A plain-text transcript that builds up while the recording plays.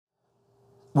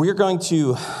We're going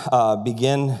to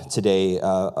begin today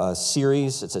a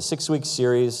series. It's a 6-week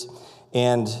series.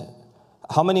 And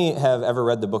how many have ever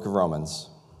read the book of Romans?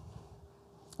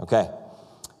 Okay.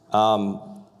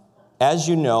 As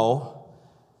you know,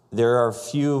 there are a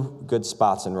few good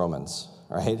spots in Romans,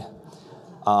 right?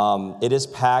 It is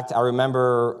packed. I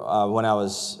remember when I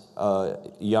was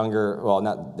younger, well,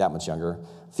 not that much younger,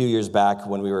 a few years back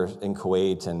when we were in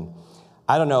Kuwait. And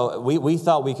I don't know, we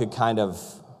thought we could kind of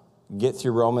get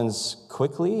through Romans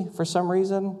quickly for some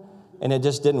reason, and it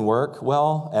just didn't work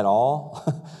well at all.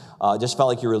 It just felt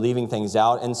like you were leaving things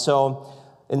out. And so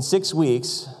in 6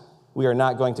 weeks, we are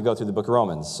not going to go through the book of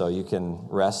Romans, so you can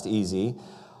rest easy.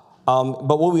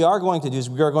 But what we are going to do is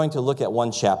we are going to look at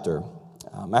one chapter.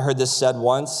 I heard this said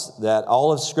once, that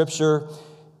all of Scripture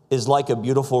is like a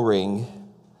beautiful ring.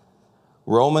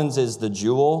 Romans is the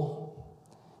jewel,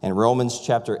 and Romans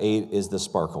chapter 8 is the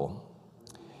sparkle.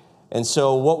 And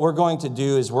so what we're going to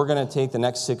do is we're going to take the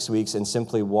next 6 weeks and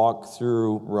simply walk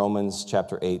through Romans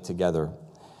chapter 8 together.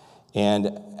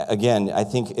 And again, I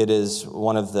think it is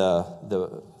one of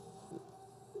the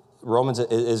Romans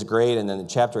is great, and then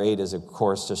chapter 8 is, of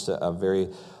course, just a very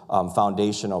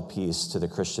foundational piece to the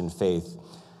Christian faith.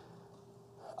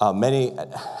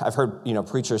 I've heard,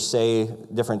 preachers say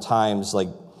different times, like,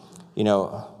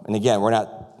 and again,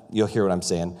 you'll hear what I'm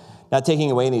saying, not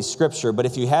taking away any scripture, but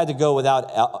if you had to go without,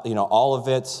 all of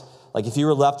it, like if you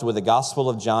were left with the Gospel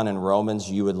of John and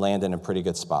Romans, you would land in a pretty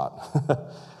good spot.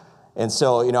 And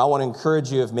so, I want to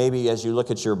encourage you, if maybe as you look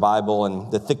at your Bible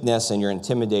and the thickness and you're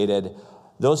intimidated,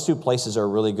 those two places are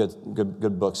really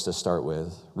good books to start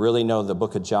with. Really know the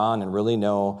book of John and really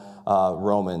know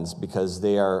Romans, because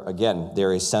they are, again,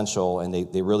 they're essential and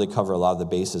they really cover a lot of the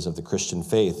bases of the Christian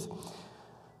faith.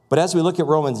 But as we look at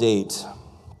Romans 8,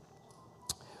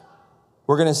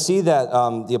 we're going to see that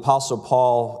the Apostle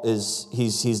Paul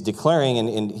he's declaring,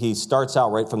 and he starts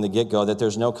out right from the get-go, that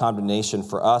there's no condemnation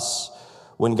for us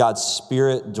when God's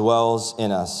Spirit dwells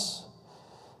in us.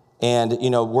 And,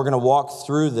 we're going to walk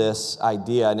through this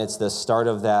idea, and it's the start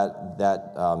of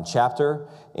that chapter,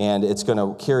 and it's going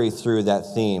to carry through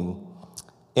that theme.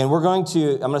 And I'm going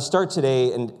to start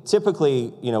today, and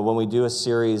typically, when we do a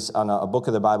series on a book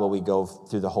of the Bible, we go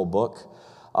through the whole book.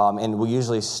 And we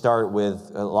usually start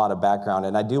with a lot of background.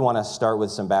 And I do want to start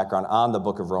with some background on the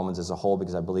book of Romans as a whole,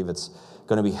 because I believe it's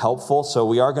going to be helpful. So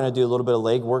we are going to do a little bit of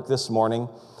legwork this morning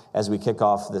as we kick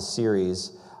off this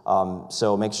series.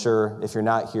 So make sure, if you're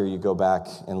not here, you go back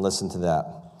and listen to that.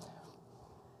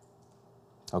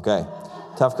 Okay.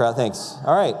 Tough crowd. Thanks.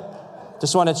 All right.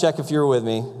 Just want to check if you were with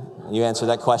me. You answered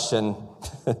that question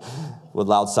with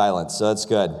loud silence, so that's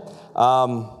good.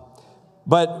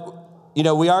 But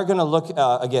we are going to look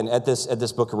again at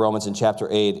this book of Romans in chapter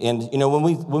 8, and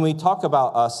when we talk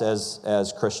about us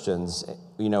as Christians,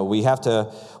 we have to.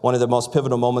 One of the most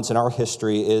pivotal moments in our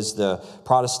history is the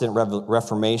Protestant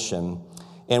Reformation,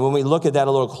 and when we look at that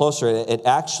a little closer, it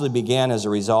actually began as a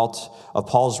result of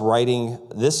Paul's writing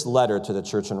this letter to the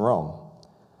church in Rome.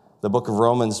 The book of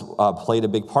Romans played a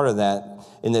big part of that.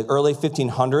 In the early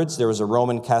 1500s, there was a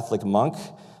Roman Catholic monk,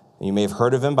 and you may have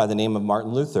heard of him by the name of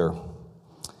Martin Luther.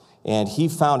 And he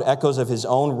found echoes of his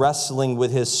own wrestling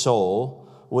with his soul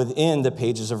within the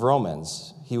pages of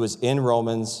Romans. He was in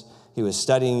Romans, he was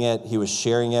studying it, he was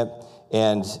sharing it,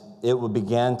 and it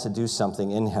began to do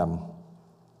something in him.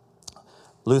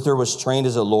 Luther was trained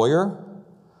as a lawyer,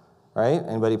 right?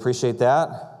 Anybody appreciate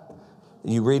that?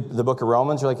 You read the book of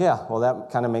Romans, you're like, yeah, well, that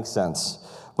kind of makes sense.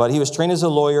 But he was trained as a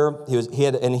lawyer. He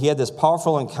had this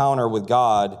powerful encounter with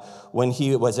God when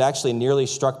he was actually nearly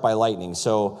struck by lightning.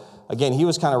 So again, he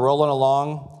was kind of rolling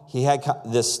along. He had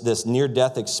this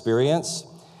near-death experience.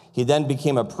 He then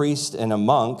became a priest and a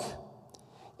monk.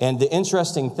 And the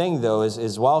interesting thing, though,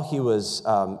 is while he was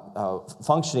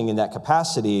functioning in that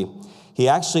capacity, he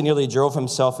actually nearly drove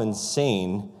himself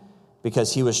insane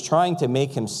because he was trying to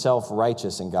make himself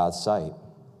righteous in God's sight.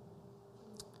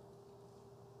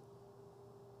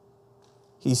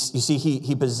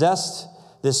 He possessed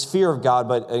this fear of God,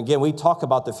 but again, we talk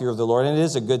about the fear of the Lord, and it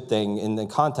is a good thing in the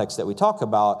context that we talk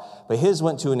about, but his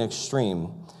went to an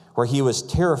extreme where he was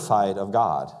terrified of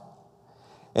God.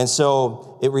 And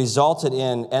so it resulted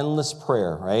in endless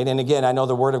prayer, right? And again, I know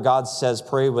the Word of God says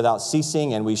pray without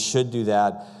ceasing, and we should do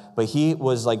that, but he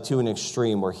was like to an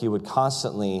extreme where he would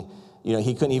constantly,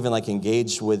 he couldn't even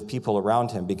engage with people around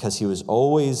him because he was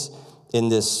always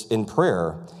in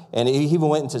prayer. And he even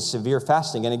went into severe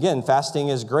fasting. And again, fasting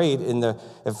is great in the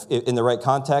right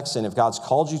context, and if God's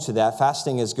called you to that,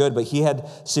 fasting is good. But he had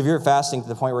severe fasting to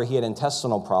the point where he had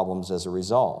intestinal problems as a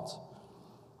result.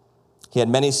 He had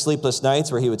many sleepless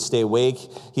nights where he would stay awake.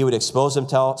 He would expose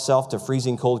himself to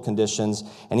freezing cold conditions,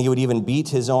 and he would even beat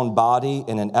his own body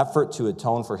in an effort to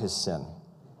atone for his sin.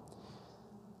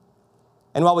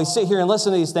 And while we sit here and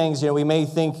listen to these things, we may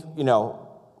think,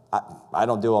 I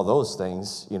don't do all those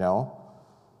things,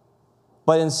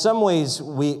 But in some ways,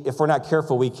 if we're not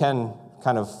careful, we can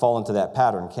kind of fall into that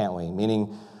pattern, can't we?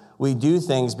 Meaning, we do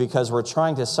things because we're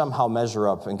trying to somehow measure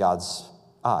up in God's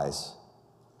eyes.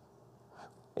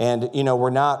 And, we're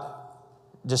not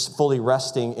just fully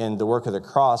resting in the work of the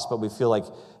cross, but we feel like,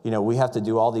 we have to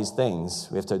do all these things.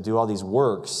 We have to do all these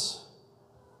works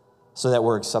so that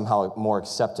we're somehow more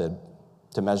accepted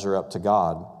to measure up to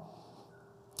God.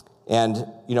 And,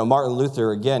 Martin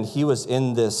Luther, again, he was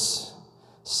in this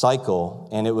cycle,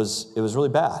 and it was really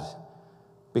bad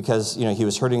because, he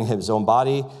was hurting his own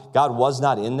body. God was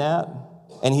not in that,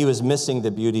 and he was missing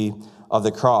the beauty of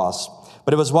the cross.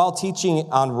 But it was while teaching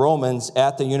on Romans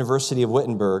at the University of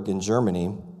Wittenberg in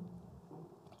Germany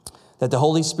that the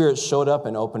Holy Spirit showed up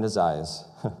and opened his eyes.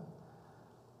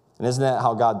 And isn't that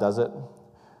how God does it?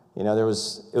 It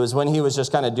was when he was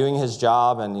just kind of doing his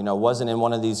job and, wasn't in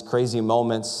one of these crazy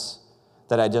moments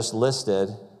that I just listed,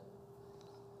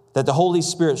 that the Holy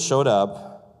Spirit showed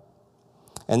up.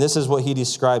 And this is what he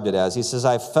described it as. He says,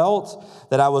 I felt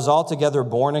that I was altogether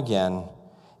born again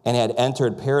and had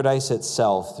entered paradise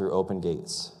itself through open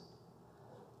gates.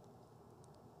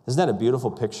 Isn't that a beautiful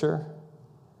picture?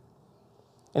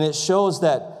 And it shows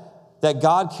that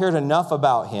God cared enough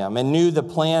about him and knew the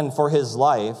plan for his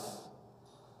life,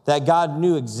 that God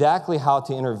knew exactly how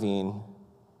to intervene,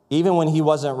 even when he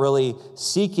wasn't really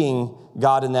seeking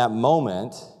God in that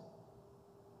moment.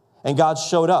 And God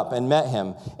showed up and met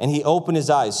him, and he opened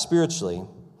his eyes spiritually.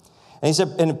 And he said,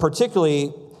 and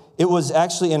particularly, it was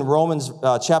actually in Romans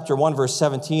chapter 1, verse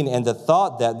 17, and the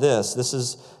thought that this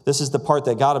is the part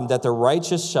that got him, that the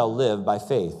righteous shall live by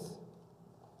faith.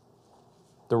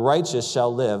 The righteous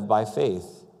shall live by faith.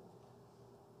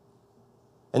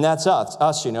 And that's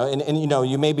us, And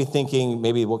you may be thinking,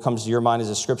 maybe what comes to your mind is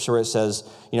a scripture where it says,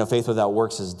 faith without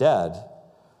works is dead.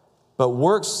 But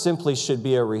works simply should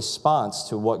be a response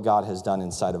to what God has done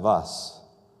inside of us.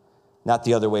 Not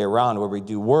the other way around, where we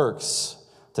do works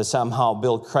to somehow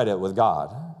build credit with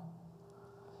God.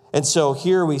 And so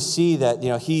here we see that,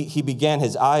 he began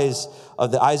the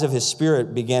eyes of his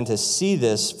spirit began to see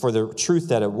this for the truth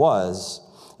that it was.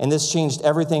 And this changed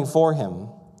everything for him.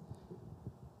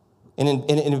 And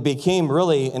it became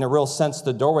really, in a real sense,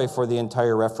 the doorway for the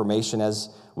entire Reformation, as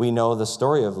we know the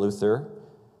story of Luther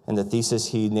and the thesis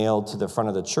he nailed to the front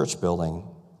of the church building.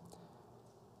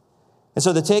 And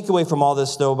so the takeaway from all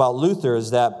this, though, about Luther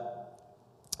is that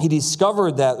he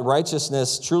discovered that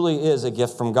righteousness truly is a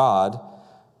gift from God,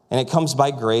 and it comes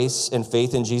by grace and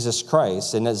faith in Jesus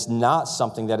Christ, and is not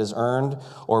something that is earned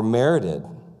or merited.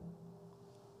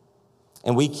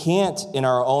 And we can't, in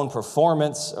our own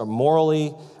performance or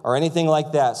morally or anything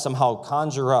like that, somehow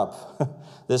conjure up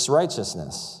this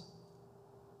righteousness.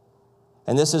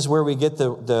 And this is where we get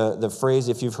the phrase,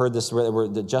 if you've heard this,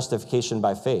 the justification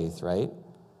by faith, right?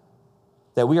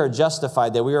 That we are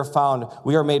justified, that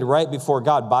we are made right before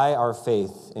God by our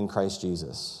faith in Christ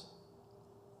Jesus.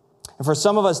 And for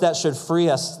some of us, that should free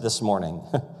us this morning.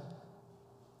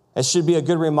 It should be a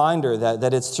good reminder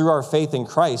that it's through our faith in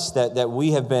Christ that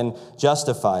we have been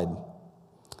justified.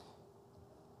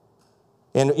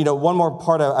 And, one more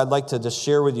part I'd like to just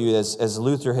share with you as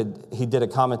Luther he did a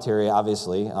commentary,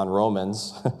 obviously, on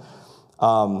Romans.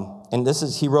 And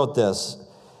he wrote this.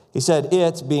 He said,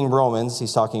 it, being Romans,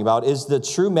 he's talking about, is the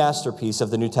true masterpiece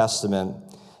of the New Testament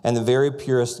and the very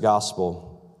purest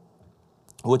gospel,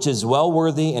 which is well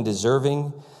worthy and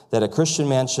deserving that a Christian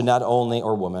man should not only,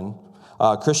 or woman,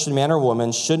 a Christian man or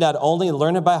woman should not only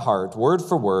learn it by heart, word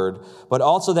for word, but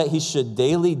also that he should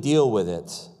daily deal with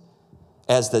it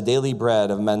as the daily bread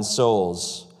of men's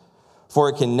souls. For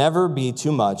it can never be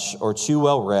too much or too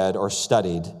well read or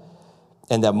studied.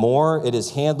 And the more it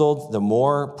is handled, the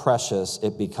more precious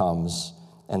it becomes,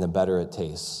 and the better it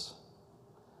tastes.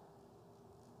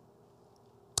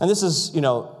 And this is,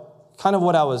 kind of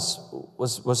what I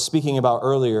was speaking about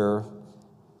earlier,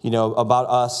 about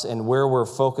us and where we're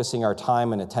focusing our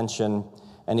time and attention.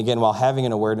 And again, while having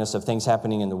an awareness of things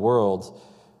happening in the world,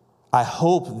 I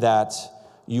hope that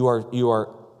you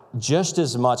are just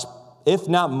as much, if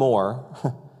not more,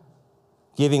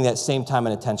 giving that same time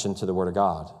and attention to the Word of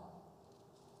God.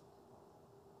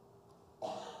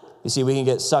 You see, we can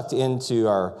get sucked into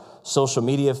our social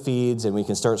media feeds and we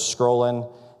can start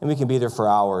scrolling and we can be there for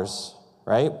hours,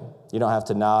 right? You don't have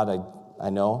to nod, I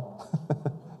know.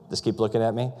 Just keep looking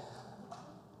at me.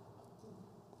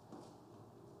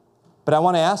 But I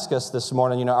want to ask us this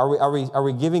morning, are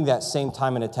we giving that same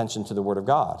time and attention to the Word of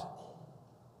God?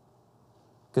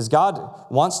 Because God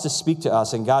wants to speak to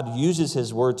us, and God uses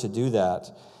His Word to do that.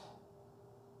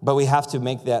 But we have to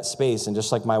make that space. And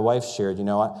just like my wife shared,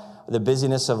 the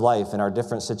busyness of life and our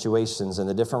different situations and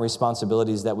the different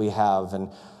responsibilities that we have. And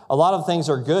a lot of things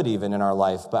are good even in our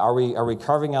life, but are we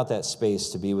carving out that space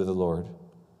to be with the Lord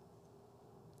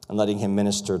and letting Him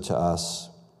minister to us?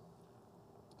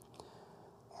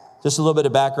 Just a little bit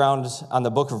of background on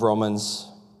the book of Romans.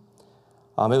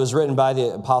 It was written by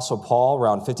the Apostle Paul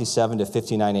around 57 to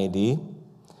 59 AD.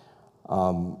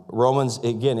 Romans,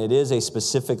 again, it is a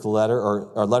specific letter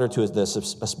or a letter to a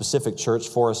specific church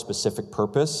for a specific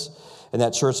purpose. And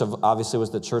that church obviously was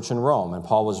the church in Rome. And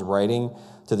Paul was writing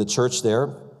to the church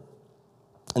there.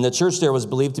 And the church there was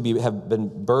believed to have been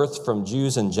birthed from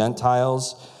Jews and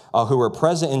Gentiles who were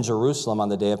present in Jerusalem on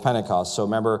the day of Pentecost. So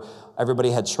remember, everybody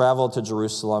had traveled to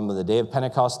Jerusalem when the day of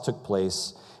Pentecost took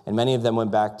place. And many of them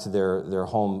went back to their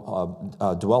home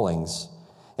dwellings.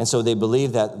 And so they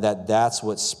believe that's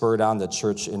what spurred on the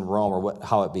church in Rome, or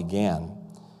how it began.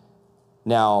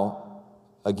 Now,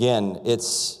 again,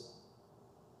 it's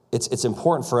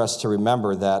important for us to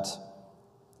remember that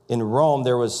in Rome,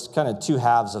 there was kind of two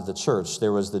halves of the church.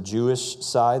 There was the Jewish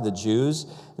side, the Jews,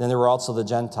 and then there were also the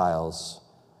Gentiles.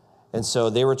 And so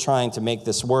they were trying to make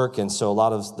this work, and so a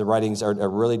lot of the writings are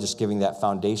really just giving those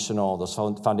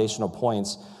foundational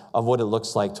points of what it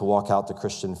looks like to walk out the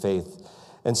Christian faith.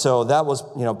 And so that was,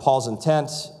 Paul's intent,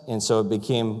 and so it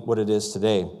became what it is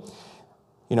today.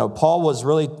 Paul was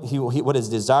really, what his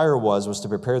desire was to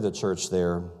prepare the church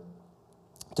there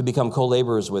to become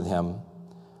co-laborers with him.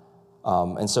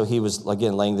 And so he was,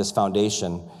 again, laying this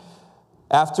foundation.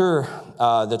 After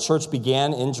the church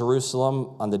began in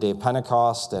Jerusalem on the day of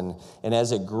Pentecost, and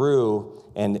as it grew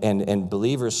and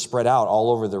believers spread out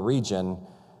all over the region,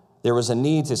 there was a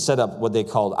need to set up what they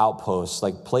called outposts,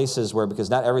 like places where,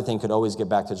 because not everything could always get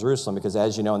back to Jerusalem, because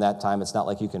as you know, in that time, it's not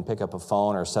like you can pick up a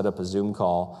phone or set up a Zoom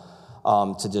call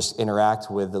to just interact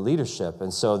with the leadership.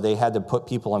 And so they had to put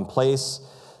people in place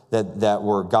that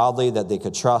were godly, that they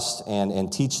could trust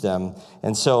and teach them.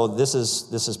 And so this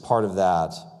is part of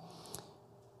that.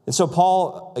 And so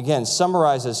Paul, again,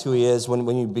 summarizes who he is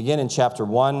when you begin in chapter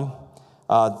 1,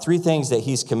 3 things that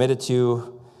he's committed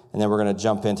to. And then we're going to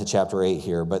jump into chapter 8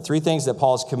 here. But 3 things that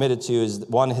Paul is committed to is,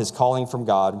 1, his calling from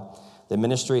God.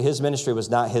 His ministry was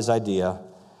not his idea.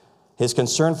 His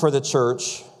concern for the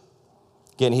church.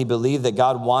 Again, he believed that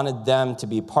God wanted them to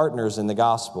be partners in the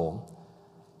gospel.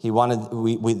 He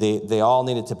wanted, they all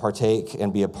needed to partake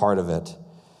and be a part of it.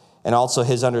 And also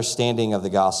his understanding of the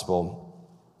gospel.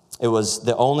 It was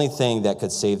the only thing that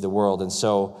could save the world. And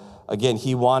so, again,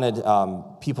 he wanted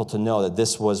people to know that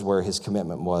this was where his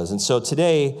commitment was. And so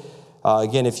today,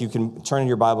 again, if you can turn in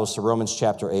your Bibles to Romans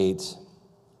chapter 8,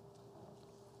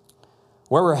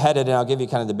 where we're headed, and I'll give you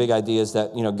kind of the big idea, is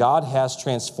that, God has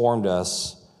transformed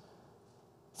us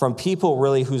from people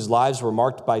really whose lives were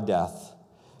marked by death,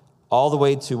 all the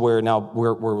way to where now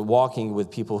we're walking with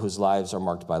people whose lives are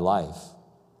marked by life.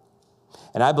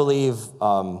 And I believe,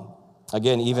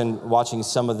 again, even watching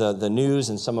some of the news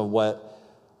and some of what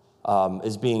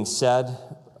is being said,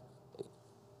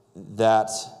 that,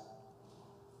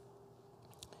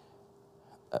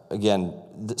 again,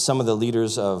 some of the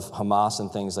leaders of Hamas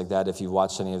and things like that, if you've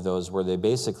watched any of those, where they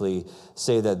basically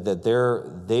say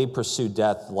that they pursue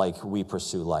death like we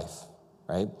pursue life,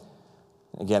 right?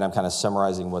 Again, I'm kind of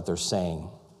summarizing what they're saying.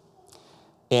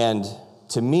 And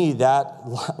to me,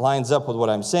 that lines up with what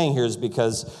I'm saying here, is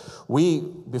because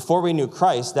before we knew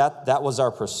Christ, that was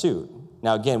our pursuit.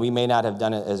 Now, again, we may not have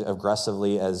done it as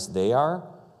aggressively as they are,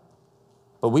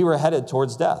 but we were headed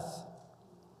towards death.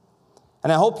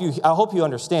 And I hope you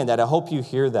understand that. I hope you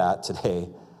hear that today.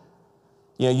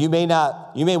 You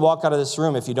may walk out of this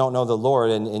room if you don't know the Lord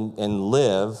and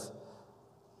live,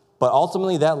 but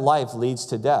ultimately that life leads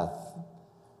to death.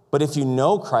 But if you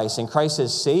know Christ and Christ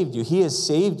has saved you, he has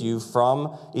saved you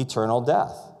from eternal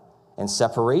death and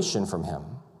separation from him.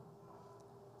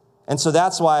 And so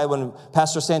that's why when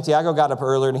Pastor Santiago got up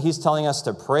earlier and he's telling us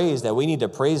to praise, that we need to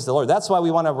praise the Lord. That's why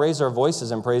we want to raise our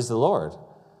voices and praise the Lord.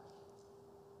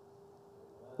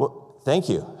 Well, thank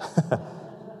you.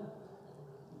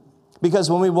 Because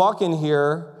when we walk in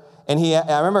here, and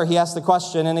I remember he asked the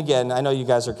question, and again, I know you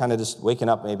guys are kind of just waking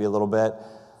up maybe a little bit,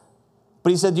 but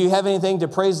he said, do you have anything to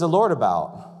praise the Lord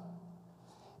about?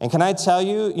 And can I tell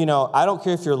you, I don't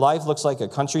care if your life looks like a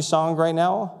country song right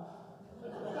now.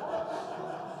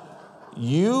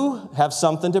 You have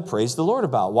something to praise the Lord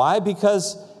about. Why?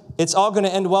 Because it's all going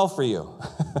to end well for you,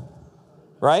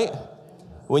 right?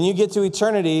 When you get to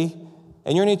eternity,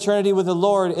 and you're in eternity with the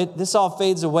Lord, this all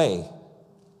fades away,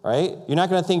 right? You're not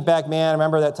going to think back, man, I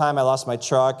remember that time I lost my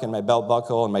truck and my belt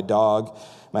buckle and my dog.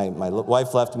 My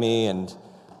wife left me, and,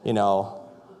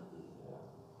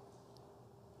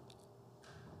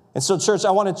 And so, church,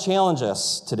 I want to challenge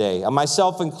us today,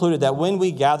 myself included, that when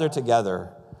we gather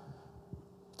together,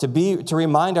 to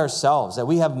remind ourselves that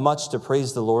we have much to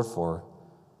praise the Lord for.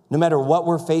 No matter what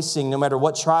we're facing, no matter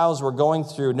what trials we're going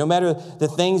through, no matter the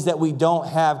things that we don't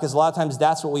have, because a lot of times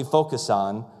that's what we focus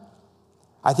on.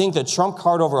 I think the trump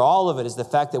card over all of it is the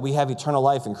fact that we have eternal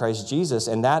life in Christ Jesus,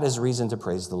 and that is reason to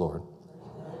praise the Lord.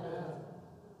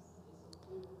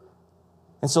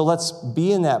 And so let's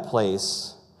be in that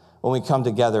place when we come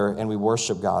together and we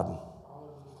worship God.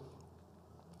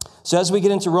 So as we get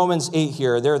into Romans 8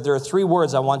 here, there are three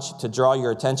words I want you to draw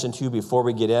your attention to before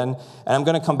we get in. And I'm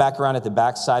going to come back around at the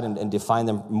backside and define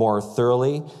them more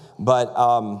thoroughly. But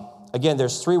again,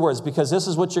 there's three words because this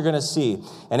is what you're going to see.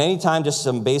 And anytime, just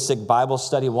some basic Bible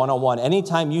study 101,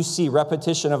 anytime you see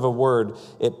repetition of a word,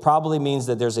 it probably means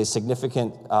that there's a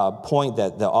significant point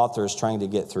that the author is trying to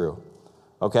get through.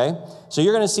 Okay? So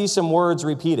you're going to see some words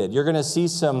repeated. You're going to see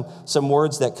some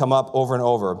words that come up over and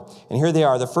over. And here they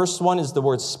are. The first one is the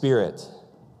word spirit.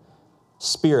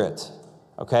 Spirit.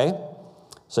 Okay?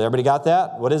 So everybody got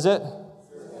that? What is it?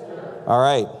 Spirit. All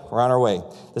right. We're on our way.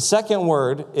 The second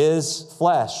word is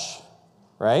flesh.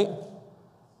 Right?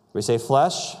 We say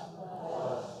flesh?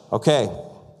 Okay.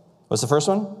 What's the first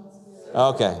one?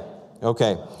 Okay.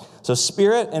 Okay. So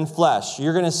spirit and flesh,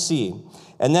 you're going to see.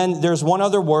 And then there's one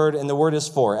other word, and the word is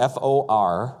for,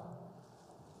 F-O-R,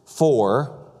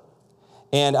 for.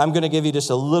 And I'm going to give you just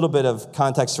a little bit of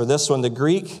context for this one. The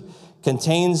Greek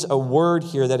contains a word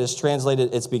here that is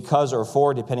translated, it's because or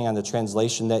for, depending on the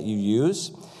translation that you use.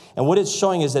 And what it's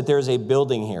showing is that there's a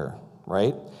building here,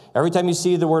 right? Every time you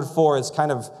see the word for, it's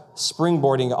kind of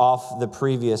springboarding off the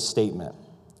previous statement.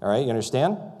 All right, you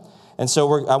understand? And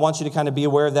so I want you to kind of be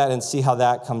aware of that and see how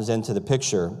that comes into the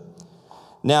picture.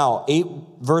 Now,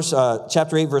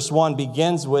 chapter 8, verse 1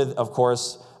 begins with, of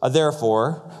course, a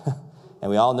therefore.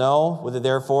 And we all know with a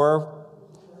therefore,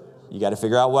 you got to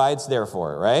figure out why it's there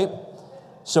for, right?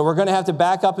 So we're going to have to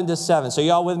back up into 7. So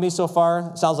you all with me so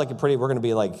far? It sounds like we're going to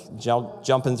be like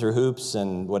jumping through hoops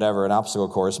and whatever, an obstacle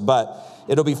course, but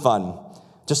it'll be fun.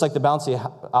 Just like the bouncy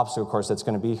obstacle course that's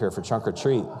going to be here for Trunk or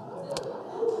Treat.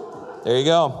 There you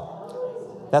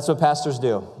go. That's what pastors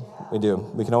do. We do.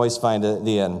 We can always find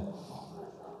the end.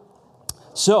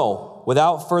 So,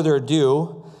 without further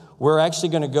ado, we're actually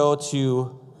going to go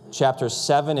to chapter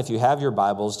 7. If you have your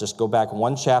Bibles, just go back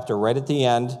one chapter right at the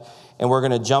end, and we're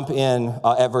going to jump in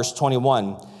at verse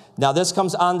 21. Now, this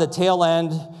comes on the tail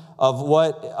end of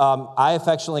what I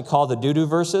affectionately call the doo-doo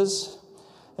verses.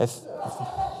 If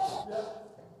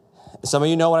some of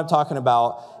you know what I'm talking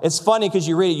about. It's funny because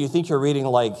you read it, you think you're reading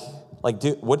like,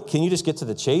 what? Can you just get to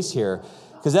the chase here?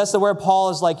 Because that's where Paul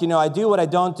is like, I do what I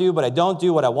don't do, but I don't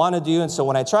do what I want to do. And so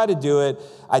when I try to do it,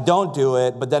 I don't do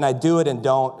it, but then I do it and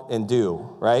don't and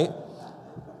do, right?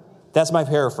 That's my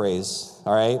paraphrase,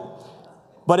 all right?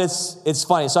 But it's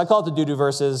funny. So I call it the doo-doo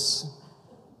verses.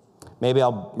 Maybe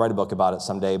I'll write a book about it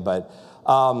someday. But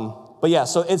yeah,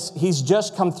 so he's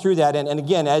just come through that. And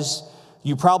again, as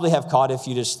you probably have caught if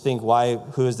you just think,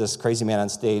 who is this crazy man on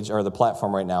stage or the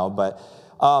platform right now? But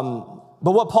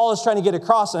what Paul is trying to get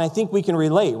across, and I think we can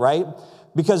relate, right?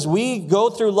 Because we go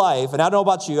through life, and I don't know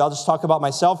about you, I'll just talk about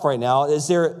myself right now,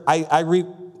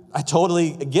 I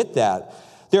totally get that.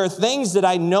 There are things that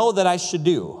I know that I should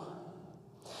do.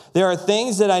 There are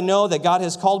things that I know that God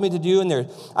has called me to do, and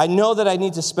I know that I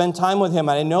need to spend time with Him,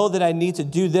 and I know that I need to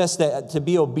do this, to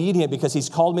be obedient because He's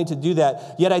called me to do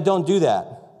that, yet I don't do that.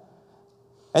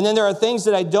 And then there are things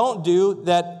that I don't do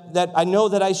that I know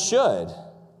that I should,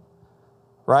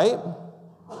 right?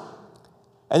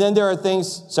 And then there are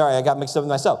things, sorry, I got mixed up with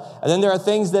myself. And then there are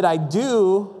things that I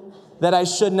do that I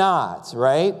should not,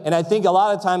 right? And I think a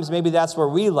lot of times maybe that's where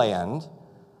we land.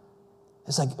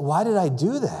 It's like, why did I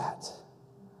do that?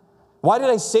 Why did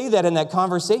I say that in that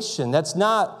conversation? That's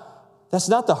not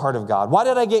the heart of God. Why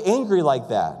did I get angry like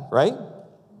that, right?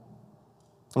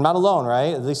 I'm not alone,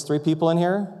 right? At least 3 people in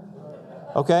here?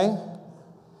 Okay?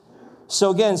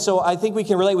 So I think we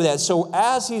can relate with that. So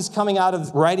as he's coming out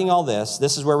of writing all this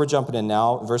is where we're jumping in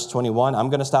now, verse 21. I'm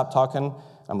going to stop talking.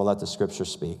 I'm going to let the scripture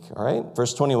speak, all right?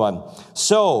 Verse 21.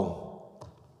 So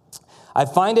I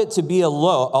find it to be a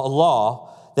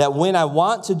law that when I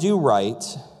want to do right,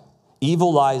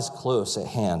 evil lies close at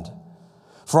hand.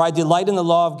 For I delight in the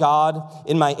law of God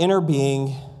in my inner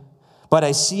being, but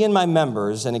I see in my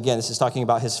members, and again, this is talking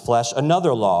about his flesh,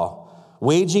 another law,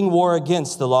 waging war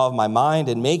against the law of my mind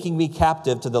and making me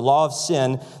captive to the law of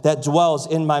sin that dwells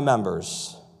in my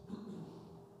members.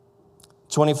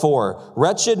 24,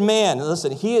 wretched man.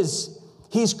 Listen,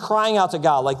 he's crying out to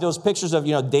God, like those pictures of,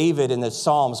 David in the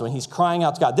Psalms when he's crying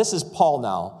out to God. This is Paul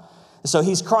now. So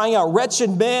he's crying out, wretched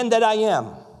man that I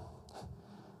am.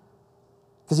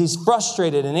 Because he's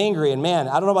frustrated and angry, and man,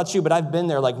 I don't know about you, but I've been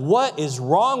there, like, what is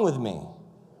wrong with me?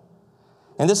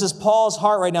 And this is Paul's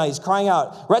heart right now. He's crying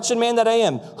out, wretched man that I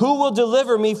am, who will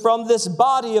deliver me from this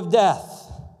body of death?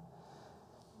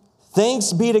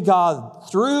 Thanks be to God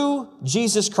through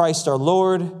Jesus Christ our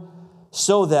Lord.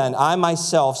 So then, I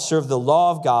myself serve the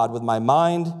law of God with my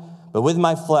mind, but with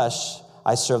my flesh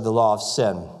I serve the law of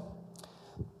sin.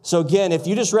 So again, if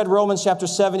you just read Romans chapter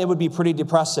 7, it would be pretty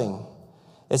depressing.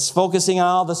 It's focusing on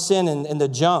all the sin and the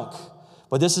junk.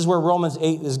 But this is where Romans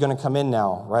 8 is going to come in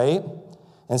now, right?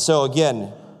 And so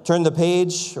again, turn the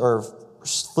page or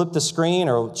flip the screen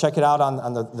or check it out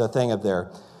on the thing up there.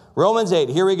 Romans 8,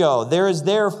 here we go. There is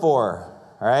therefore,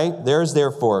 all right? There is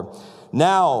therefore.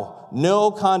 Now,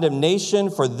 no condemnation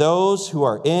for those who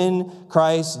are in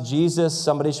Christ Jesus.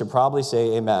 Somebody should probably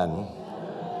say amen.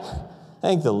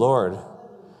 Thank the Lord,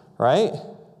 right?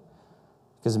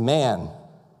 Because man,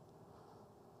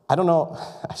 I don't know.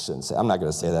 I shouldn't say. I'm not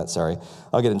going to say that. Sorry.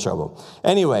 I'll get in trouble.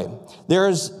 Anyway, there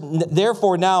is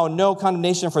therefore now no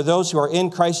condemnation for those who are in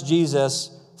Christ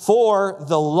Jesus, for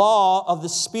the law of the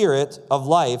Spirit of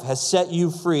life has set you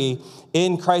free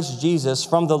in Christ Jesus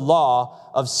from the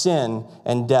law of sin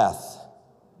and death.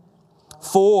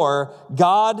 For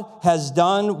God has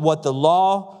done what the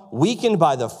law, weakened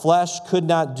by the flesh, could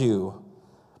not do,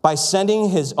 by sending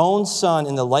his own Son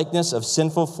in the likeness of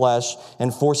sinful flesh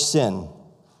and for sin.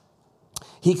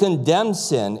 He condemned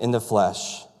sin in the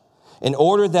flesh in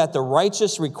order that the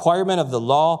righteous requirement of the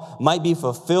law might be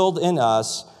fulfilled in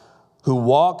us who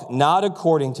walk not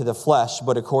according to the flesh,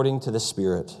 but according to the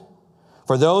Spirit.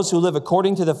 For those who live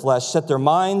according to the flesh set their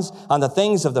minds on the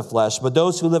things of the flesh, but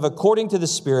those who live according to the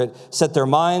Spirit set their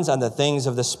minds on the things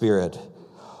of the Spirit.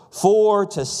 For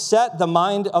to set the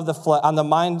mind on the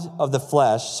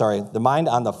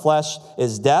flesh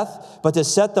is death, but to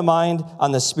set the mind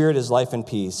on the Spirit is life and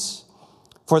peace.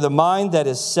 For the mind that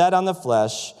is set on the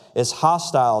flesh is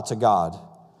hostile to God,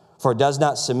 for it does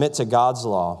not submit to God's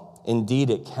law. Indeed,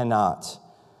 it cannot.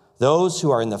 Those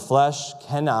who are in the flesh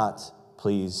cannot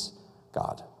please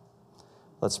God.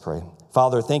 Let's pray.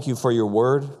 Father, thank you for your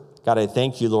word. God, I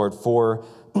thank you, Lord, for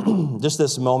just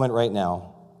this moment right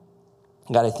now.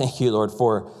 God, I thank you, Lord,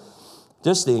 for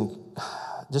just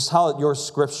how your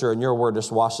scripture and your word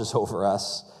just washes over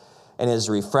us and is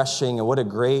refreshing. And what a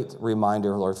great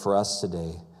reminder, Lord, for us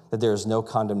today, that there is no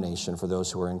condemnation for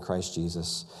those who are in Christ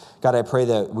Jesus. God, I pray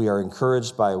that we are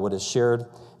encouraged by what is shared.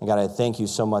 And God, I thank you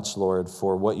so much, Lord,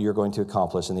 for what you're going to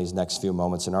accomplish in these next few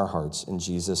moments in our hearts. In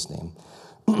Jesus' name,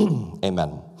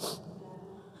 amen.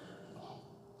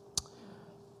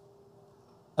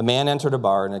 A man entered a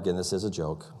bar, and again, this is a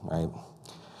joke, right?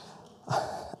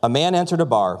 A man entered a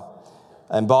bar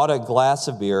and bought a glass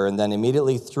of beer and then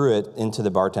immediately threw it into the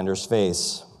bartender's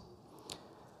face.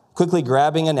 Quickly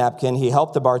grabbing a napkin, he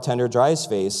helped the bartender dry his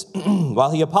face while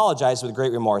he apologized with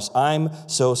great remorse. "I'm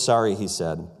so sorry," he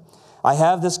said. "I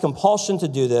have this compulsion to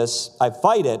do this. I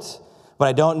fight it, but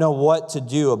I don't know what to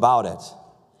do about it."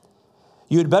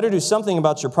 "You had better do something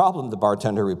about your problem," the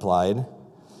bartender replied.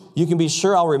 "You can be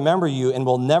sure I'll remember you and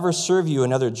will never serve you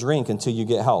another drink until you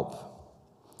get help."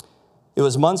 It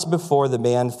was months before the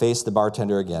man faced the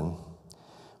bartender again.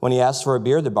 When he asked for a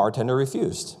beer, the bartender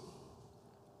refused.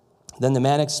 Then the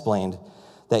man explained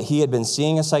that he had been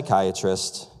seeing a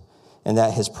psychiatrist and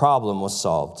that his problem was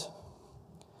solved.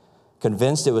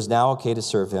 Convinced it was now okay to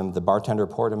serve him, the bartender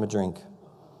poured him a drink.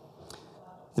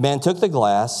 The man took the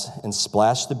glass and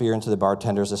splashed the beer into the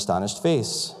bartender's astonished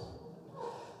face.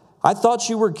 "I thought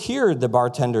you were cured," the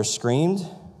bartender screamed.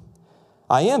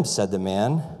 "I am," said the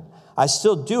man. "I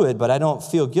still do it, but I don't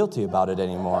feel guilty about it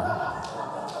anymore."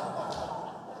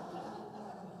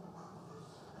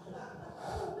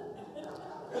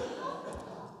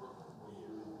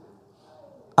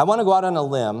 I want to go out on a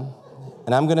limb,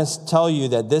 and I'm going to tell you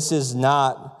that this is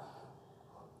not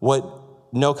what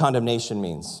no condemnation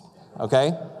means,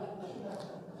 okay?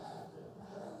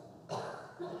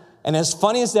 And as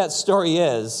funny as that story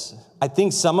is, I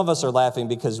think some of us are laughing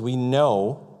because we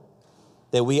know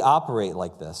that we operate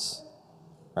like this,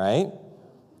 right?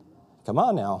 Come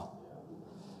on now.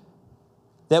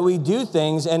 That we do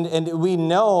things and we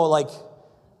know, like,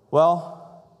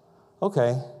 well,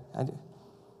 okay, I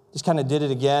just kind of did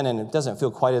it again and it doesn't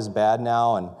feel quite as bad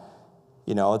now, and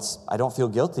I don't feel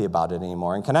guilty about it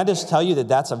anymore. And can I just tell you that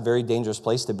that's a very dangerous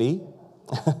place to be?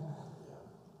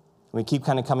 We keep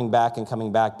kind of coming back and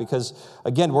coming back because,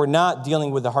 again, we're not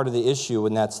dealing with the heart of the issue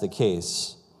when that's the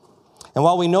case. And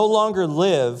while we no longer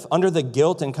live under the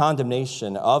guilt and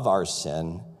condemnation of our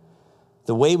sin,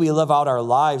 the way we live out our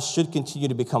lives should continue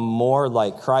to become more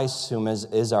like Christ, whom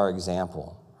is our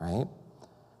example, right?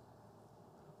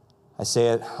 I say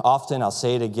it often, I'll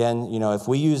say it again. If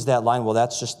we use that line, well,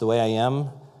 that's just the way I am,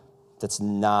 that's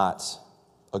not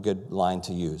a good line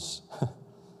to use.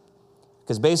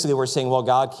 Because basically we're saying, well,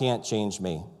 God can't change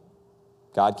me.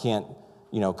 God can't,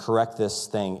 correct this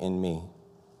thing in me.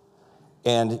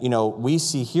 And, we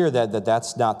see here that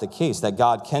that's not the case, that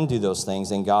God can do those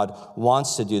things and God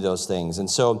wants to do those things. And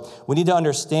so we need to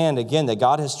understand, again, that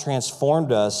God has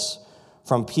transformed us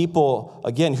from people,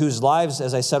 again, whose lives,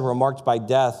 as I said, were marked by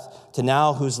death to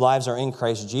now whose lives are in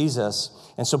Christ Jesus.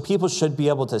 And so people should be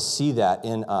able to see that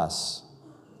in us.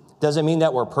 Doesn't mean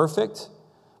that we're perfect,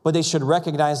 but they should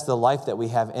recognize the life that we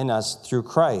have in us through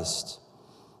Christ.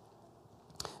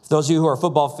 For those of you who are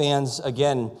football fans,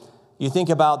 again, you think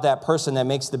about that person that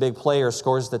makes the big play or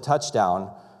scores the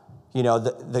touchdown.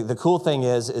 The cool thing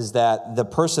is that the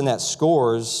person that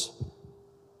scores,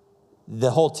 the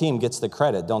whole team gets the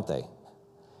credit, don't they?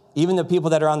 Even the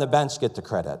people that are on the bench get the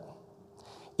credit.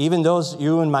 Even those,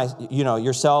 you and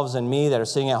yourselves and me that are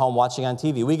sitting at home watching on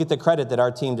TV, we get the credit that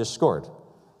our team just scored,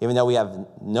 even though we have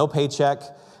no paycheck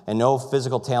and no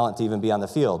physical talent to even be on the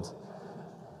field.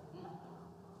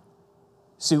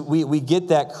 See, we get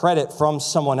that credit from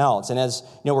someone else. And as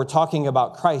we're talking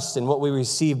about Christ and what we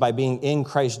receive by being in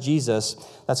Christ Jesus,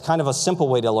 that's kind of a simple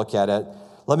way to look at it.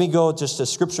 Let me go just to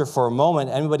Scripture for a moment.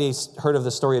 Anybody heard of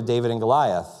the story of David and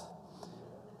Goliath?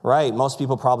 Right, most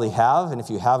people probably have, and if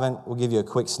you haven't, we'll give you a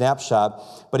quick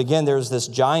snapshot. But again, there's this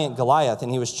giant Goliath,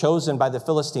 and he was chosen by the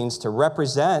Philistines to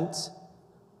represent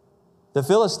the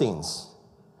Philistines.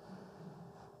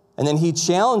 And then he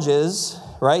challenges,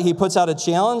 right? He puts out a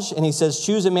challenge, and he says,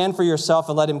 choose a man for yourself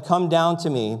and let him come down to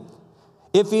me.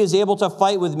 If he is able to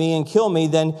fight with me and kill me,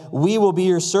 then we will be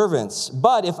your servants.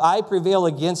 But if I prevail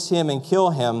against him and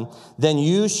kill him, then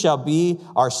you shall be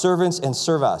our servants and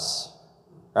serve us.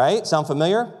 Right? Sound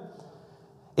familiar?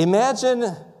 Imagine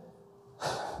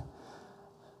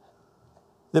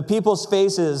the people's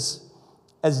faces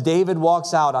as David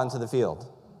walks out onto the field.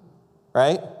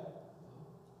 Right?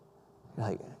 You're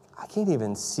like, I can't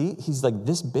even see. He's like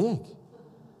this big.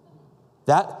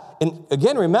 And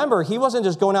again, remember, he wasn't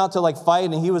just going out to fight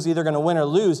and he was either going to win or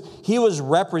lose. He was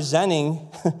representing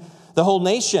the whole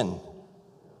nation.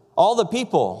 All the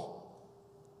people.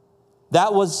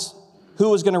 That was who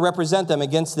was going to represent them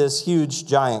against this huge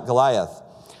giant Goliath.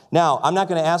 Now, I'm not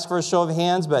going to ask for a show of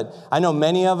hands, but I know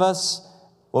many of us,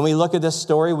 when we look at this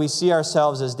story, we see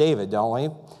ourselves as David, don't we?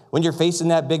 When you're facing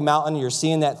that big mountain, you're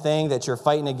seeing that thing that you're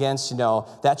fighting against,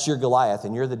 that's your Goliath,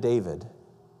 and you're the David.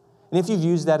 And if you've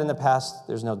used that in the past,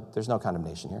 there's no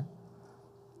condemnation here.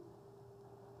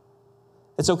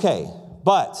 It's okay,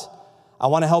 but I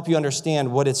want to help you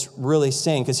understand what it's really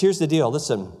saying, because here's the deal.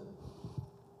 Listen.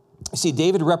 You see,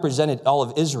 David represented all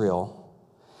of Israel.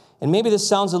 And maybe this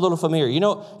sounds a little familiar. You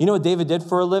know what David did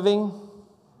for a living?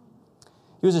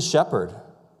 He was a shepherd.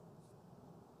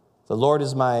 The Lord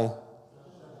is my...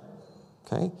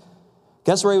 Okay.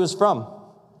 Guess where he was from?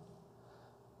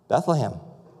 Bethlehem.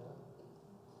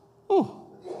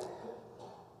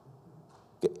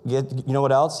 You know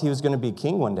what else? He was going to be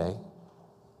king one day.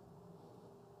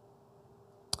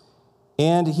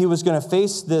 And he was going to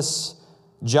face this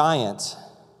giant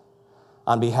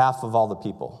on behalf of all the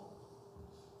people.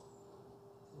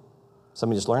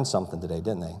 Somebody just learned something today,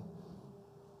 didn't they?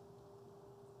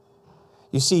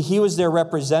 You see, he was their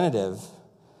representative,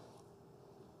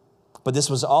 but this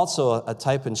was also a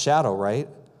type and shadow, right,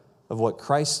 of what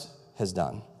Christ has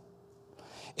done.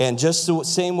 And just the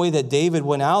same way that David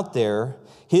went out there,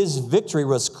 his victory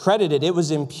was credited, it was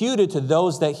imputed to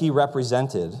those that he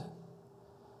represented.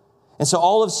 And so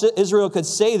all of Israel could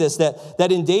say this,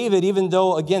 that in David, even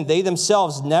though, again, they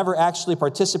themselves never actually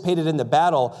participated in the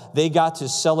battle, they got to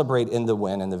celebrate in the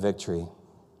win and the victory.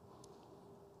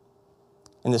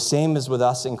 And the same is with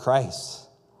us in Christ.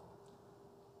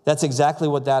 That's exactly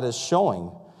what that is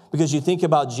showing. Because you think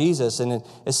about Jesus, and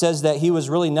it says that he was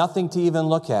really nothing to even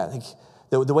look at.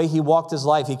 The way he walked his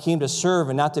life, he came to serve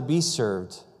and not to be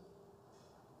served.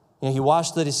 He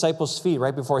washed the disciples' feet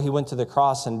right before he went to the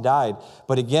cross and died.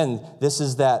 But again, this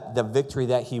is the victory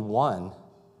that he won.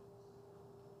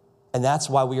 And that's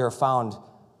why we have found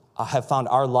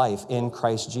our life in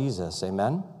Christ Jesus.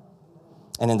 Amen?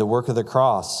 And in the work of the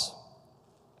cross.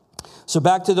 So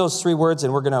back to those three words,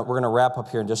 and we're gonna wrap up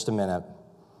here in just a minute.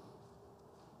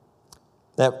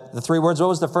 The three words, what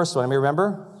was the first one? Let me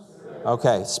remember?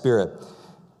 Okay, Spirit.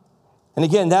 And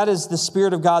again, that is the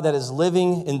Spirit of God that is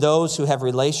living in those who have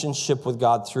relationship with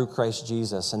God through Christ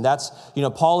Jesus. And that's,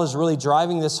 Paul is really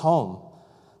driving this home.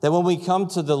 That when we come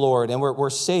to the Lord and we're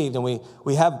saved and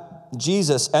we have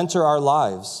Jesus enter our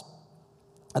lives,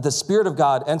 that the Spirit of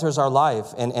God enters our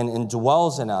life and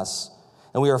dwells in us.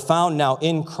 And we are found now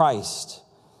in Christ.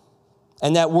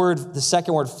 And that word, the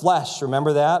second word, flesh,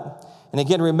 remember that? And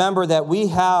again, remember that we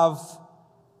have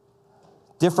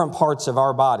different parts of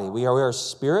our body. We are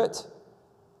spirit.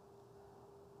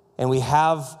 And we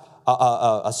have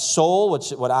a soul, which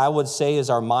what I would say is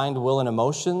our mind, will, and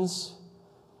emotions.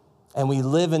 And we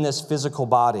live in this physical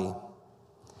body.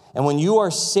 And when you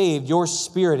are saved, your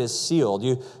spirit is sealed.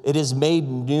 It is made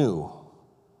new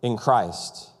in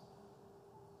Christ.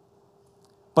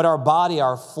 But our body,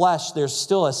 our flesh, there's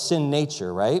still a sin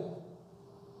nature, right?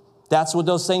 That's what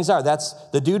those things are. That's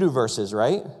the doo-doo verses,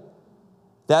 right?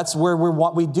 That's where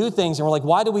we do things and we're like,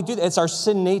 why do we do that? It's our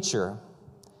sin nature.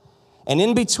 And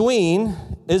in between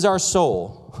is our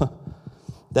soul.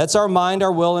 That's our mind,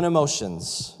 our will, and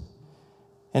emotions.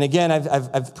 And again,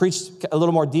 I've preached a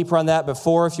little more deeper on that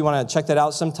before if you want to check that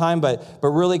out sometime. But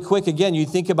really quick, again, you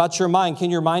think about your mind. Can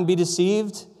your mind be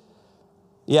deceived?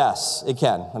 Yes, it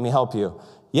can. Let me help you.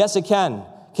 Yes, it can.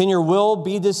 Can your will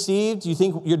be deceived? You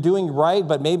think you're doing right,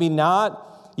 but maybe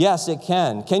not? Yes, it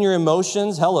can. Can your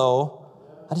emotions? Hello.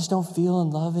 I just don't feel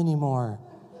in love anymore.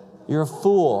 You're a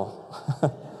fool.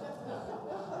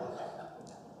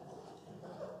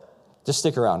 Just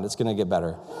stick around. It's going to get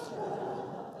better.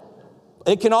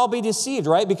 It can all be deceived,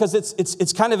 right? Because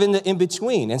it's kind of in the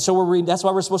in-between. And so that's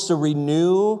why we're supposed to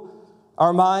renew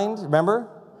our mind, remember?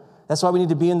 That's why we need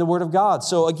to be in the Word of God.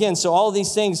 So again, all of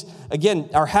these things, again,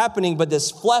 are happening, but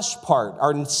this flesh part,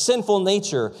 our sinful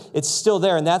nature, it's still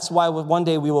there. And that's why one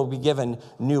day we will be given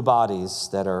new bodies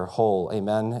that are whole,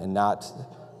 amen, and not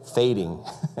fading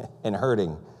and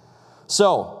hurting.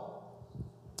 So,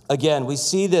 again, we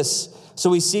see this. So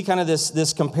we see kind of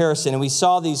this comparison, and we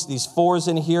saw these fours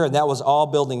in here, and that was all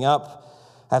building up.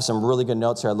 I have some really good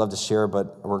notes here I'd love to share,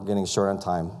 but we're getting short on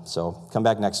time, so come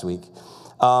back next week.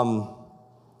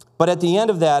 But at the end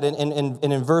of that,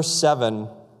 in verse 7,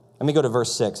 let me go to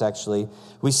verse 6, actually.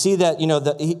 We see that,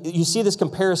 you see this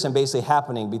comparison basically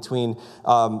happening between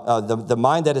the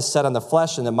mind that is set on the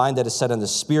flesh and the mind that is set on the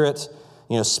spirit.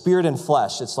 Spirit and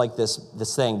flesh, it's like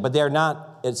this thing. But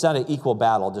it's not an equal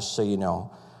battle, just so you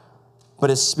know. But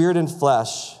it's spirit and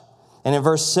flesh. And in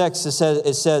verse 6, it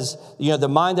says, the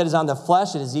mind that is on the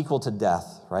flesh, it is equal to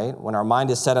death, right? When our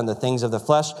mind is set on the things of the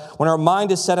flesh. When our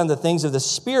mind is set on the things of the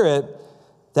spirit,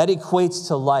 that equates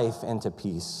to life and to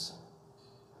peace.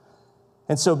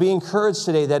 And so be encouraged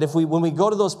today that when we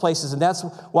go to those places, and that's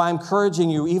why I'm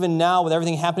encouraging you, even now with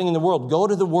everything happening in the world, go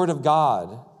to the Word of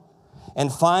God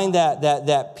and find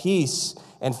that peace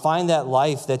and find that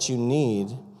life that you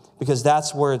need, because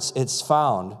that's where it's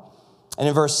found. And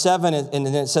in verse 7, and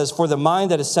then it says, for the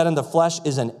mind that is set on the flesh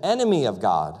is an enemy of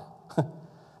God. I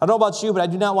don't know about you, but I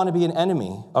do not want to be an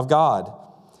enemy of God.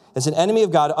 It's an enemy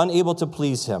of God, unable to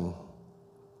please Him.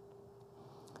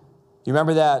 You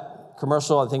remember that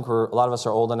commercial? I think a lot of us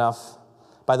are old enough.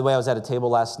 By the way, I was at a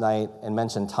table last night and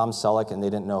mentioned Tom Selleck, and they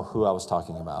didn't know who I was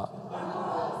talking about.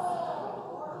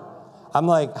 I'm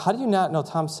like, how do you not know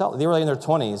Tom Selleck? They were like in their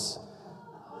 20s.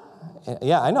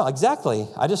 Yeah, I know, exactly.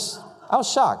 I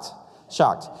was shocked.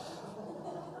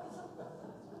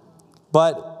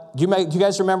 But do you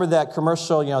guys remember that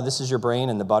commercial, this is your brain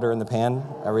and the butter in the pan?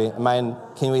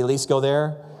 Can we at least go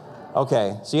there?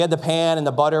 Okay, so you had the pan and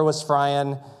the butter was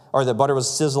frying, or the butter was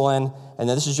sizzling, and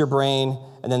then this is your brain,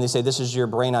 and then they say this is your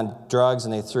brain on drugs,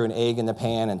 and they threw an egg in the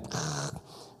pan, and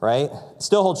right? It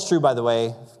still holds true, by the way,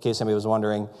 in case anybody was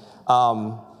wondering.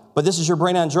 But this is your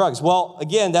brain on drugs. Well,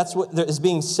 again, that's what is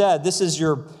being said. This is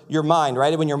your mind,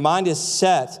 right? When your mind is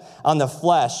set on the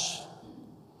flesh,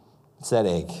 it's that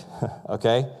egg,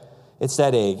 okay? It's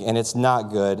that egg, and it's not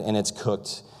good, and it's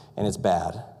cooked, and it's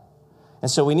bad. And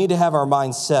so we need to have our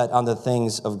mind set on the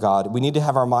things of God. We need to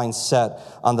have our mind set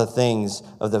on the things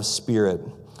of the Spirit.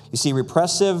 You see,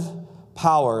 repressive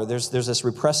power, there's this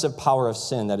repressive power of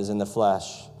sin that is in the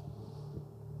flesh.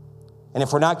 And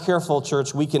if we're not careful,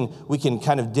 church, we can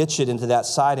kind of ditch it into that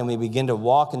side, and we begin to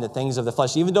walk in the things of the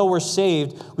flesh. Even though we're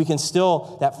saved, we can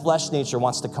still, that flesh nature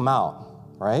wants to come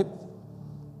out, right?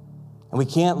 And we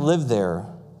can't live there.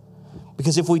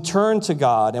 Because if we turn to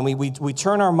God and we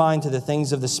turn our mind to the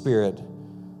things of the Spirit,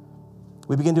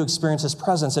 we begin to experience His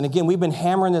presence. And again, we've been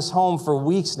hammering this home for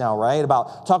weeks now, right?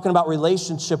 About talking about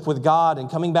relationship with God and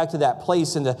coming back to that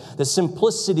place and the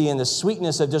simplicity and the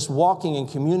sweetness of just walking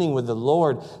and communing with the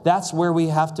Lord. That's where we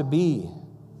have to be.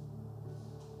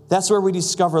 That's where we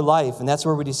discover life, and that's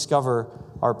where we discover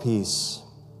our peace.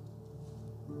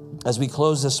 As we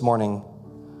close this morning,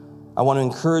 I want to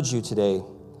encourage you today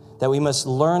that we must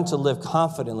learn to live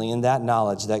confidently in that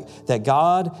knowledge that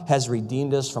God has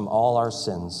redeemed us from all our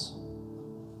sins.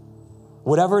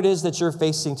 Whatever it is that you're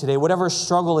facing today, whatever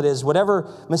struggle it is,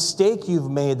 whatever mistake you've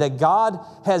made, that God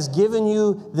has given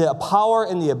you the power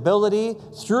and the ability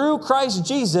through Christ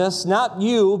Jesus, not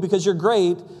you because you're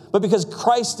great, but because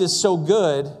Christ is so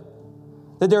good,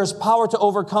 that there is power to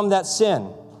overcome that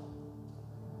sin.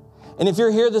 And if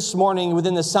you're here this morning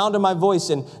within the sound of my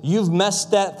voice and you've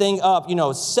messed that thing up,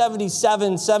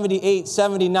 77, 78,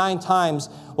 79 times,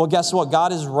 well, guess what?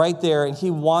 God is right there and he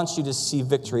wants you to see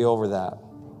victory over that.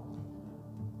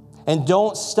 And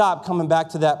don't stop coming back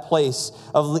to that place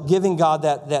of giving God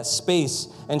that space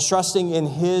and trusting in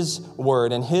his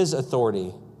word and his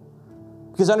authority.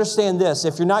 Because understand this,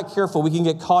 if you're not careful, we can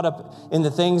get caught up in the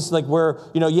things like where,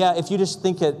 if you just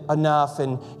think it enough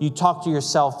and you talk to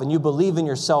yourself and you believe in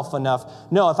yourself enough.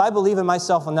 No, if I believe in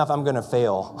myself enough, I'm going to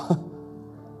fail.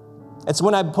 It's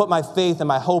when I put my faith and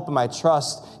my hope and my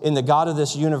trust in the God of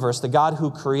this universe, the God who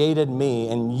created me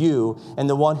and you, and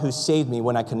the one who saved me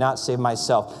when I could not save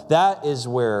myself. That is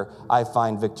where I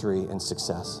find victory and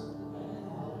success.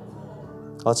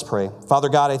 Let's pray. Father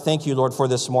God, I thank you, Lord, for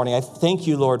this morning. I thank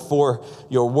you, Lord, for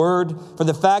your word, for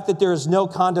the fact that there is no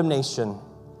condemnation.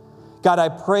 God, I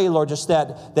pray, Lord, just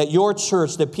that your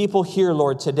church, the people here,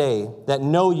 Lord, today that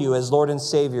know you as Lord and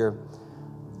Savior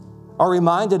are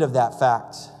reminded of that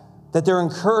fact, that they're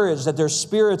encouraged, that their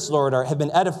spirits, Lord, have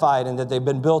been edified and that they've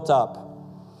been built up.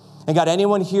 And God,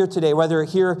 anyone here today, whether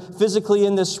here physically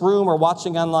in this room or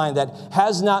watching online, that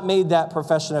has not made that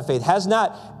profession of faith, has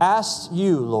not asked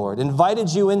you, Lord, invited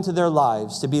you into their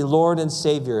lives to be Lord and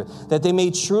Savior, that they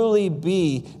may truly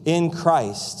be in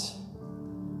Christ.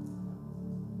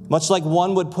 Much like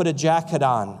one would put a jacket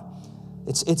on.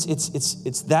 That's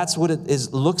what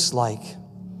it looks like.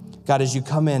 God, as you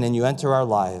come in and you enter our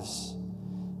lives,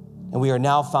 and we are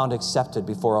now found accepted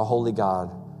before a holy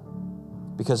God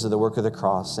because of the work of the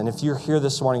cross. And if you're here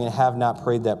this morning and have not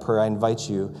prayed that prayer, I invite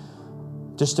you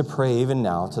just to pray even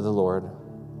now to the Lord.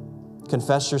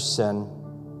 Confess your sin.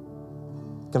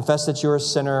 Confess that you're a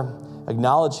sinner.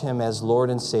 Acknowledge him as Lord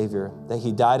and Savior, that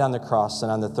he died on the cross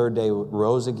and on the third day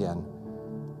rose again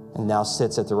and now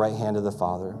sits at the right hand of the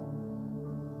Father.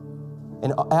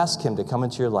 And ask him to come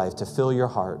into your life, to fill your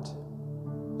heart.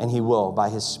 And he will by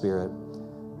his Spirit.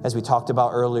 As we talked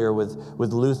about earlier with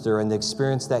Luther and the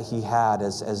experience that he had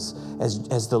as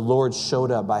the Lord showed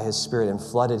up by his Spirit and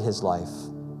flooded his life,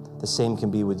 the same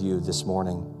can be with you this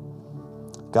morning.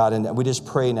 God, and we just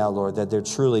pray now, Lord, that they're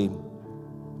truly,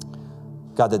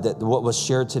 God, that what was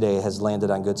shared today has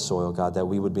landed on good soil, God, that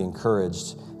we would be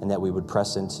encouraged and that we would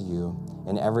press into you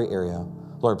in every area.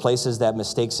 Lord, places that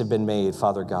mistakes have been made,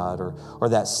 Father God, or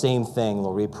that same thing,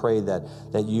 Lord, we pray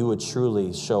that you would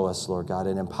truly show us, Lord God,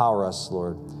 and empower us,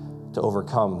 Lord, to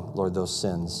overcome, Lord, those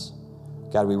sins.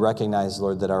 God, we recognize,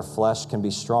 Lord, that our flesh can be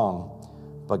strong,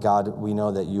 but God, we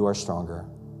know that you are stronger.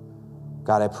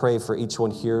 God, I pray for each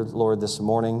one here, Lord, this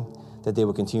morning, that they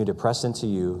would continue to press into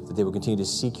you, that they would continue to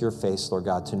seek your face, Lord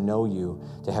God, to know you,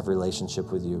 to have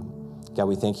relationship with you. God,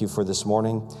 we thank you for this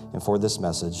morning and for this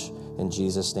message. In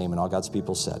Jesus' name, and all God's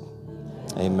people said,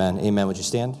 amen. Amen. Would you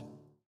stand?